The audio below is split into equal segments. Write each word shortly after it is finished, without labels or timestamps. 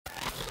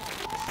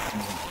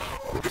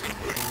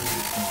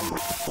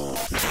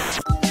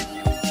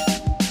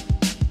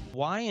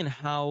why and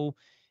how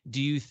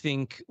do you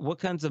think, what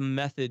kinds of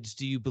methods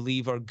do you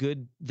believe are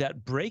good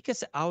that break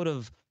us out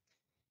of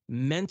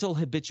mental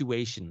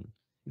habituation,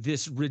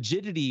 this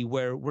rigidity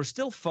where we're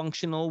still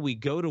functional, we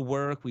go to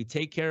work, we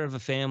take care of a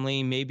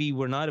family, maybe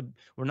we're not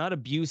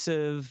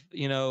abusive,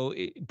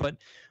 but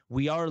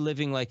we are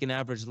living like an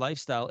average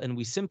lifestyle, and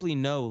we simply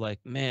know, like,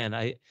 man,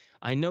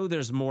 I know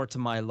there's more to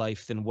my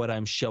life than what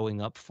I'm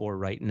showing up for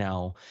right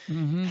now.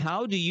 Mm-hmm.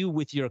 How do you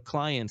with your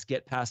clients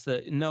get past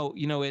the no,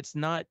 it's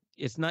not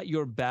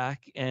your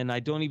back, and I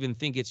don't even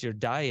think it's your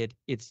diet,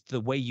 it's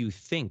the way you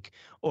think,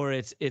 or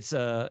it's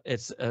a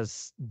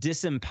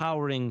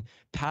disempowering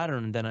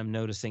pattern that I'm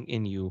noticing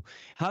in you.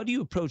 How do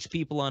you approach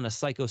people on a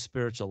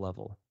psycho-spiritual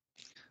level?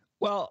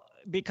 Well,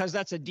 because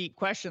that's a deep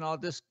question, I'll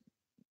just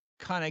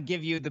kind of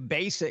give you the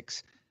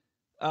basics.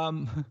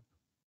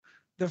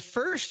 The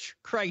first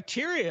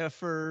criteria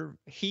for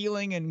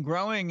healing and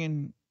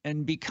growing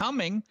and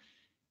becoming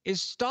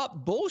is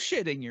stop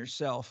bullshitting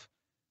yourself.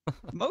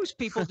 Most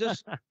people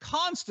just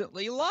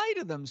constantly lie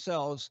to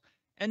themselves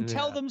and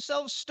tell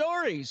themselves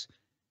stories.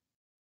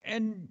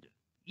 And,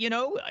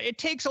 it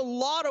takes a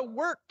lot of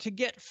work to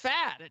get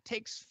fat. It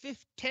takes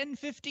 10,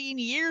 15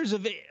 years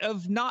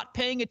of not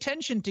paying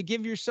attention to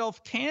give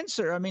yourself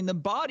cancer. I mean, the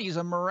body is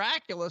a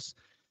miraculous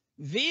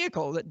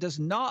vehicle that does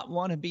not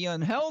want to be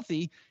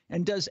unhealthy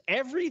and does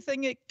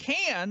everything it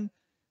can.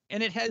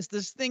 And it has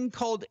this thing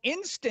called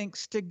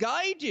instincts to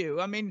guide you.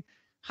 I mean,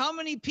 how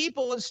many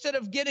people, instead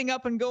of getting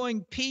up and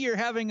going pee or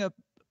having a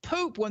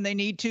poop when they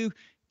need to,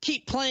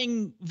 keep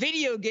playing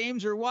video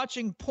games or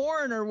watching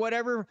porn or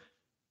whatever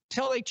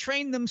till they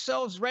train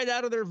themselves right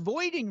out of their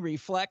voiding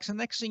reflex. And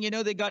next thing you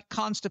know, they got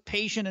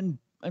constipation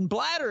and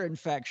bladder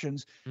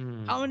infections.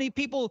 How many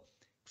people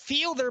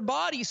feel their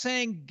body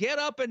saying, get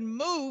up and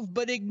move,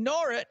 but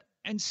ignore it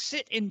and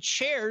sit in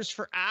chairs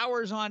for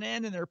hours on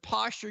end, and their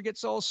posture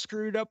gets all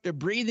screwed up, their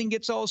breathing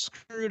gets all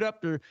screwed up,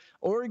 their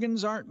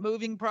organs aren't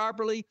moving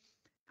properly?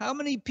 How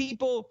many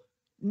people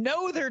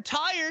know they're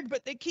tired,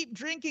 but they keep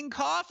drinking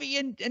coffee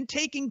and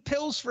taking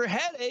pills for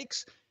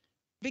headaches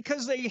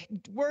because they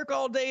work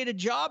all day at a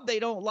job they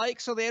don't like,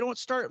 so they don't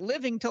start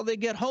living till they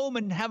get home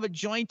and have a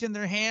joint in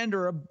their hand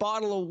or a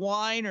bottle of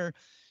wine,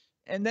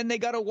 and then they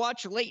got to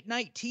watch late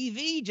night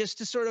TV just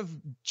to sort of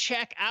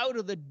check out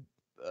of the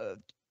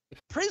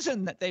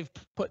prison that they've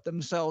put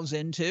themselves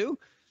into.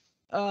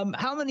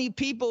 How many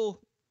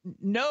people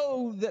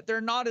know that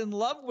they're not in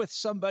love with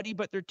somebody,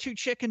 but they're too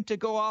chicken to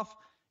go off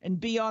and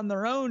be on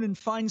their own and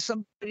find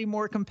somebody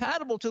more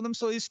compatible to them,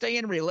 so they stay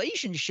in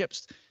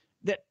relationships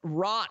that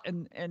rot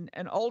and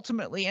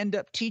ultimately end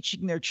up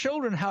teaching their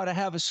children how to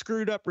have a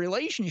screwed up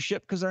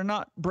relationship because they're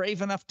not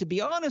brave enough to be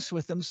honest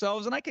with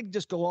themselves. And I could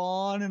just go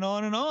on and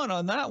on and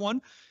on that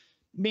one,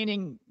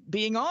 meaning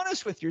being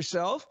honest with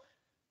yourself.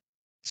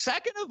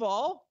 Second of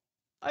all,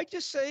 I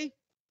just say,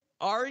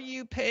 are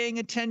you paying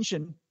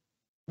attention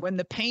when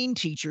the pain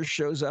teacher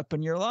shows up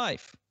in your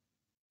life?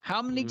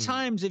 How many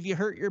times have you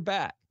hurt your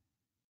back?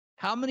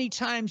 How many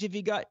times have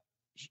you got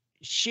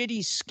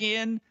shitty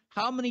skin?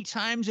 How many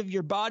times have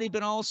your body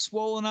been all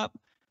swollen up?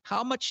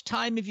 How much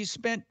time have you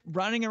spent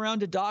running around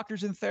to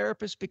doctors and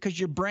therapists because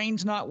your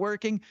brain's not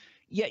working?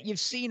 Yet you've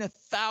seen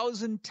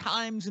 1,000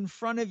 times in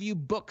front of you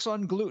books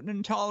on gluten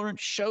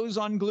intolerance, shows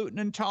on gluten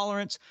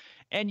intolerance,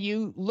 and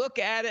you look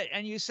at it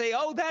and you say,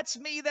 oh, that's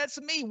me,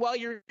 while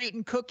you're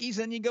eating cookies,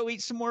 and you go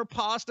eat some more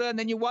pasta, and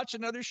then you watch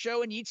another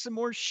show and you eat some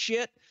more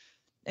shit,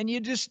 and you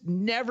just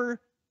never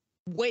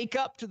wake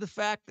up to the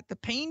fact that the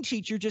pain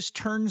teacher just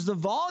turns the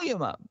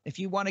volume up. If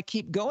you want to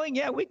keep going,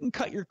 yeah, we can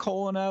cut your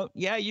colon out.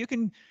 Yeah, you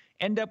can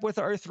end up with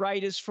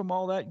arthritis from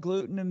all that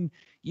gluten, and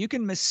you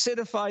can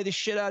acidify the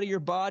shit out of your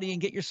body and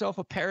get yourself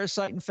a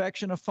parasite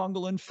infection, a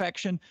fungal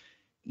infection.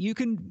 You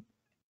can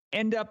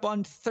end up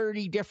on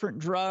 30 different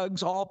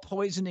drugs, all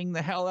poisoning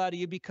the hell out of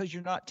you because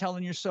you're not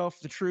telling yourself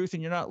the truth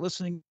and you're not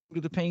listening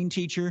to the pain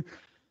teacher.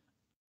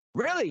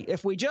 Really,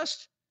 if we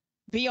just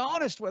be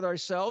honest with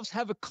ourselves,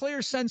 have a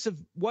clear sense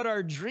of what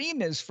our dream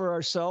is for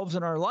ourselves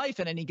and our life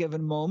at any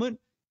given moment,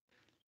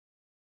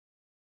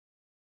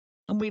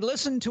 and we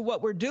listen to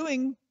what we're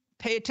doing,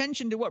 pay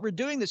attention to what we're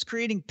doing that's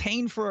creating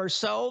pain for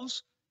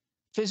ourselves,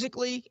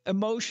 physically,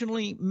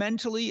 emotionally,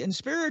 mentally, and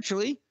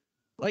spiritually,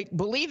 like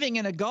believing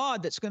in a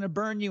God that's going to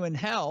burn you in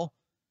hell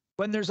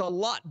when there's a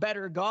lot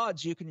better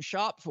gods you can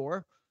shop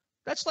for.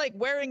 That's like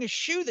wearing a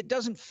shoe that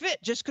doesn't fit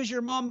just because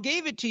your mom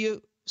gave it to you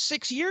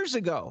 6 years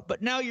ago,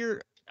 but now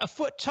you're a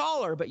foot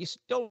taller, but you're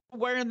still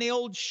wearing the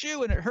old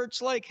shoe and it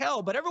hurts like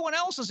hell. But everyone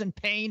else is in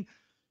pain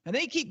and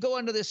they keep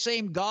going to the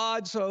same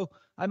God, so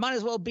I might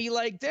as well be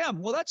like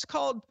them. Well, that's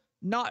called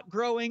not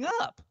growing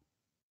up.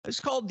 It's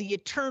called the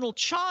eternal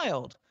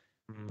child.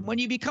 When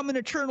you become an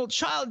eternal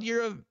child,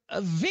 you're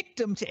a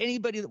victim to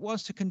anybody that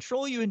wants to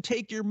control you and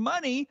take your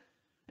money.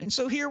 And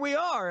so here we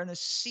are in a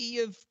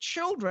sea of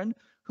children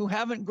who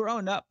haven't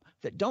grown up,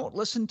 that don't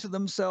listen to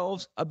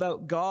themselves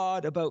about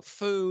God, about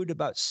food,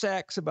 about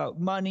sex, about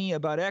money,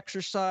 about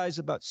exercise,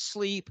 about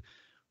sleep.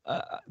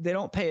 They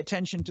don't pay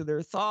attention to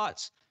their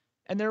thoughts.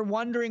 And they're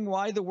wondering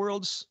why the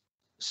world's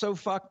so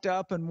fucked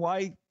up and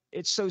why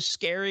it's so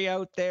scary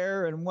out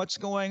there and what's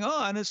going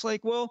on. It's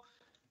like, well,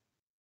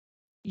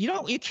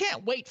 you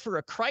can't wait for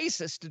a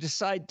crisis to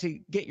decide to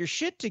get your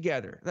shit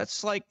together.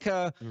 That's like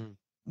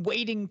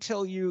waiting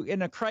till you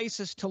in a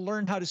crisis to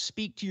learn how to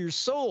speak to your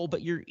soul,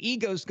 but your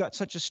ego's got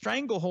such a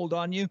stranglehold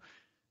on you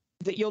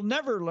that you'll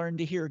never learn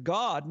to hear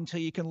God until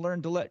you can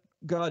learn to let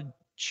God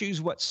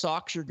choose what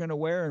socks you're going to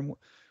wear and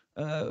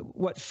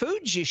what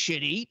foods you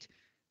should eat.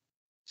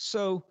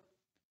 So,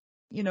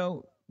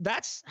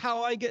 that's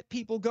how I get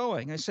people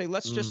going. I say,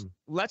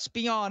 let's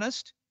be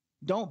honest.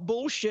 Don't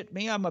bullshit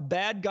me. I'm a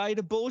bad guy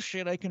to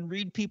bullshit. I can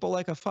read people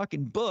like a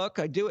fucking book.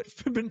 I've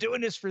been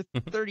doing this for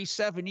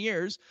 37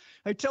 years.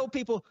 I tell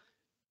people,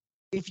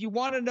 if you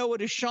want to know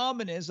what a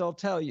shaman is, I'll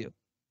tell you.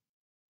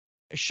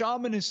 A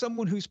shaman is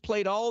someone who's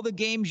played all the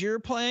games you're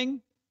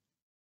playing,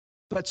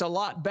 but's a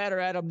lot better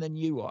at them than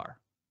you are.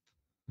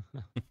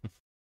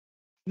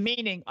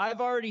 Meaning,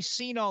 I've already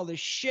seen all this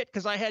shit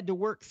because I had to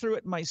work through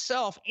it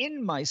myself,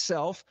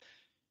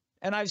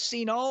 and I've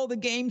seen all the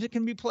games that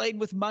can be played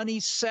with money,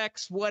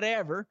 sex,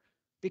 whatever,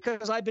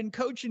 because I've been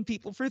coaching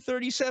people for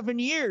 37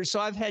 years. So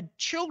I've had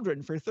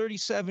children for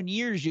 37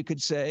 years, you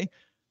could say,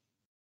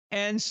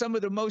 and some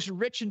of the most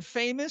rich and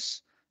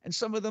famous and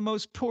some of the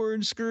most poor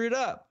and screwed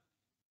up.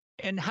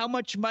 And how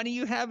much money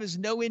you have is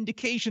no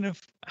indication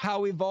of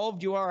how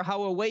evolved you are,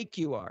 how awake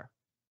you are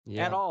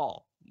at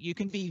all. You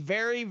can be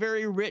very,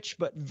 very rich,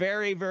 but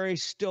very, very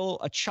still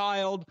a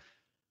child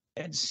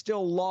and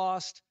still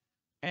lost.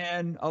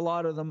 And a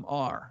lot of them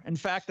are. In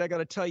fact, I got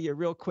to tell you a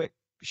real quick,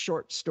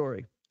 short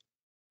story.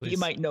 Please. You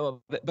might know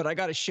of it, but I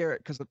got to share it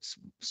because the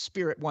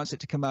spirit wants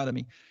it to come out of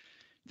me.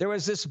 There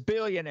was this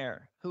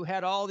billionaire who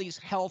had all these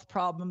health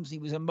problems. He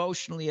was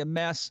emotionally a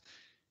mess.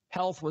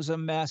 Health was a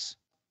mess.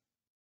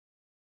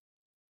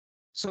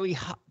 So he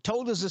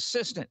told his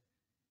assistant,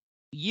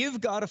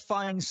 you've got to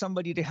find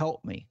somebody to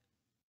help me.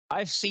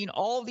 I've seen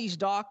all these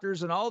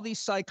doctors and all these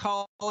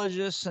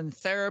psychologists and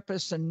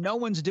therapists, and no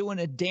one's doing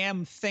a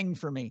damn thing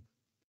for me.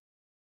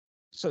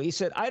 So he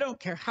said, I don't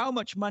care how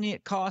much money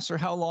it costs or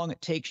how long it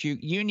takes you.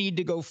 You need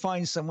to go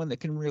find someone that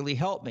can really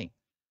help me.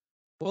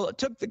 Well, it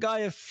took the guy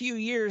a few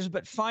years,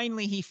 but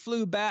finally he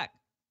flew back,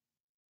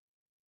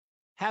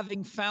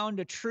 having found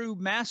a true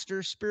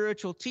master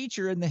spiritual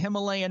teacher in the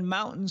Himalayan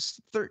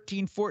mountains,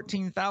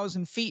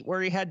 14,000 feet,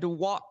 where he had to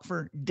walk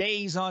for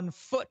days on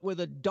foot with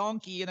a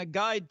donkey and a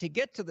guide to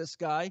get to this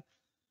guy.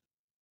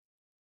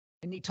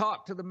 And he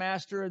talked to the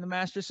master, and the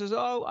master says,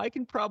 oh, I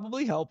can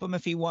probably help him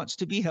if he wants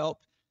to be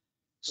helped.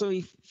 So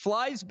he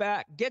flies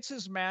back, gets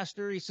his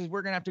master. He says,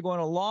 we're going to have to go on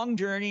a long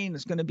journey, and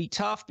it's going to be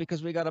tough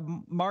because we got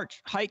to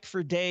hike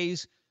for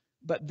days,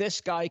 but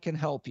this guy can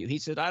help you. He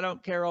said, I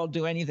don't care. I'll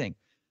do anything.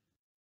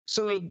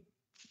 So he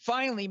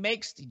finally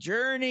makes the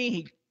journey.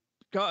 He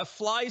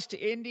flies to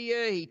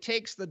India. He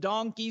takes the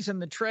donkeys and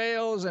the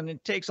trails, and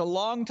it takes a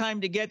long time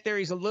to get there.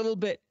 He's a little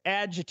bit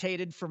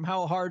agitated from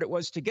how hard it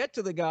was to get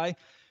to the guy.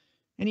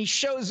 And he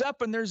shows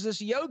up, and there's this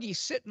yogi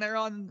sitting there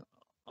on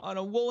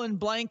a woolen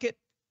blanket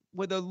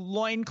with a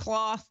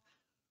loincloth,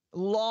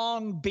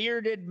 long,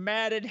 bearded,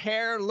 matted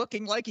hair,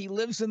 looking like he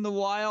lives in the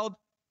wild.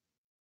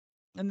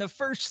 And the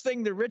first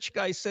thing the rich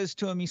guy says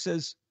to him, he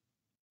says,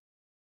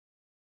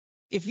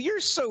 if you're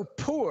so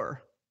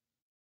poor,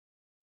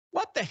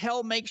 what the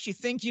hell makes you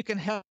think you can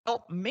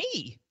help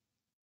me?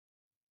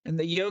 And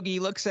the yogi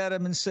looks at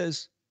him and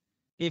says,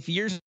 if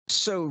you're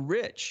so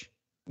rich,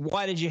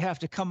 why did you have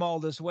to come all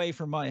this way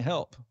for my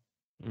help?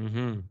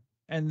 Mm-hmm.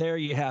 And there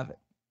you have it.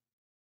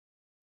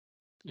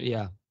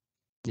 Yeah.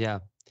 Yeah.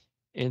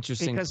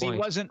 Interesting because point. He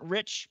wasn't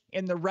rich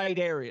in the right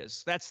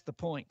areas. That's the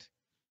point.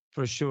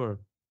 For sure.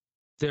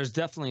 There's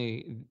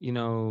definitely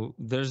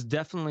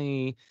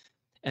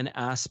an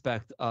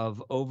aspect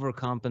of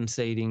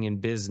overcompensating in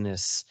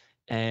business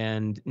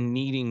and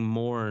needing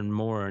more and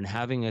more, and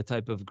having a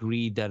type of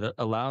greed that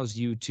allows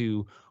you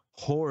to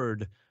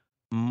hoard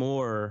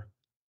more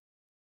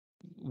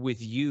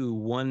with you,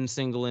 one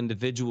single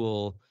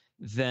individual,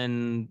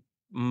 than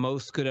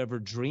most could ever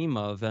dream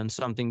of, and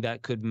something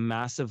that could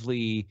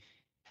massively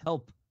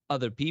help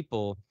other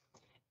people.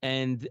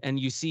 And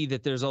you see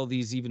that there's all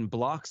these even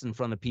blocks in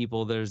front of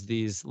people. There's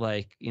these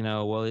like,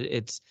 well,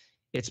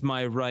 it's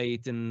my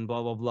right and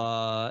blah blah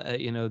blah.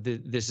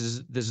 This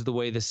is the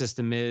way the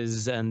system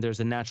is, and there's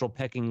a natural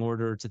pecking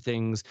order to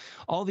things.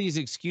 All these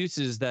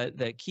excuses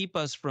that keep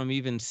us from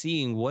even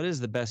seeing what is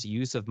the best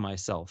use of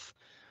myself,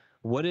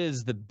 what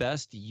is the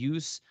best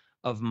use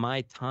of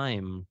my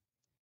time,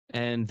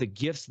 and the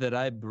gifts that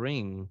I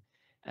bring.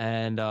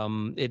 And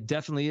it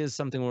definitely is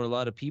something where a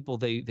lot of people,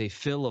 they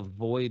fill a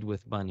void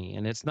with money,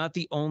 and it's not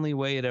the only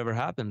way it ever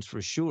happens,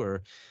 for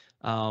sure.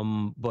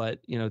 But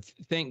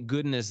thank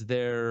goodness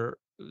there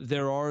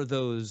are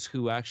those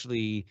who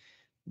actually,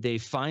 they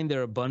find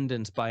their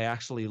abundance by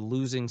actually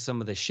losing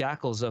some of the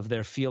shackles of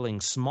their feeling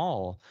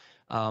small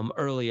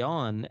early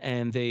on,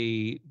 and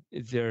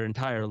their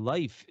entire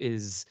life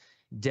is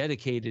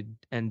dedicated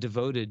and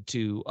devoted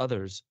to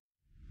others.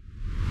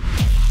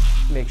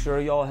 Make sure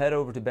y'all head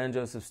over to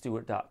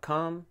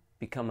benjosephstewart.com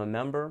become a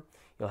member,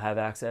 you'll have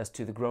access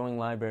to the growing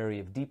library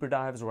of deeper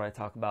dives where I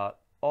talk about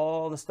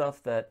all the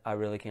stuff that I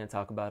really can't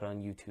talk about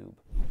on YouTube.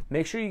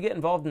 Make sure you get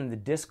involved in the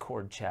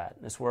Discord chat.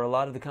 That's where a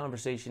lot of the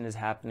conversation is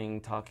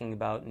happening, talking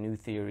about new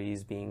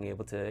theories, being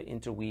able to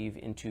interweave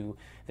into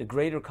the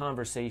greater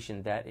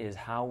conversation that is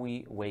how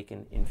we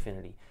awaken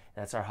infinity.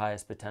 That's our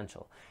highest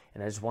potential.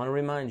 And I just want to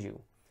remind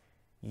you,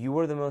 you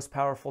are the most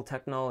powerful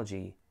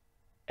technology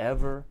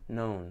ever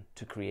known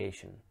to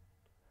creation.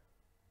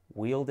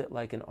 Wield it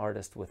like an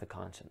artist with a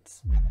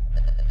conscience.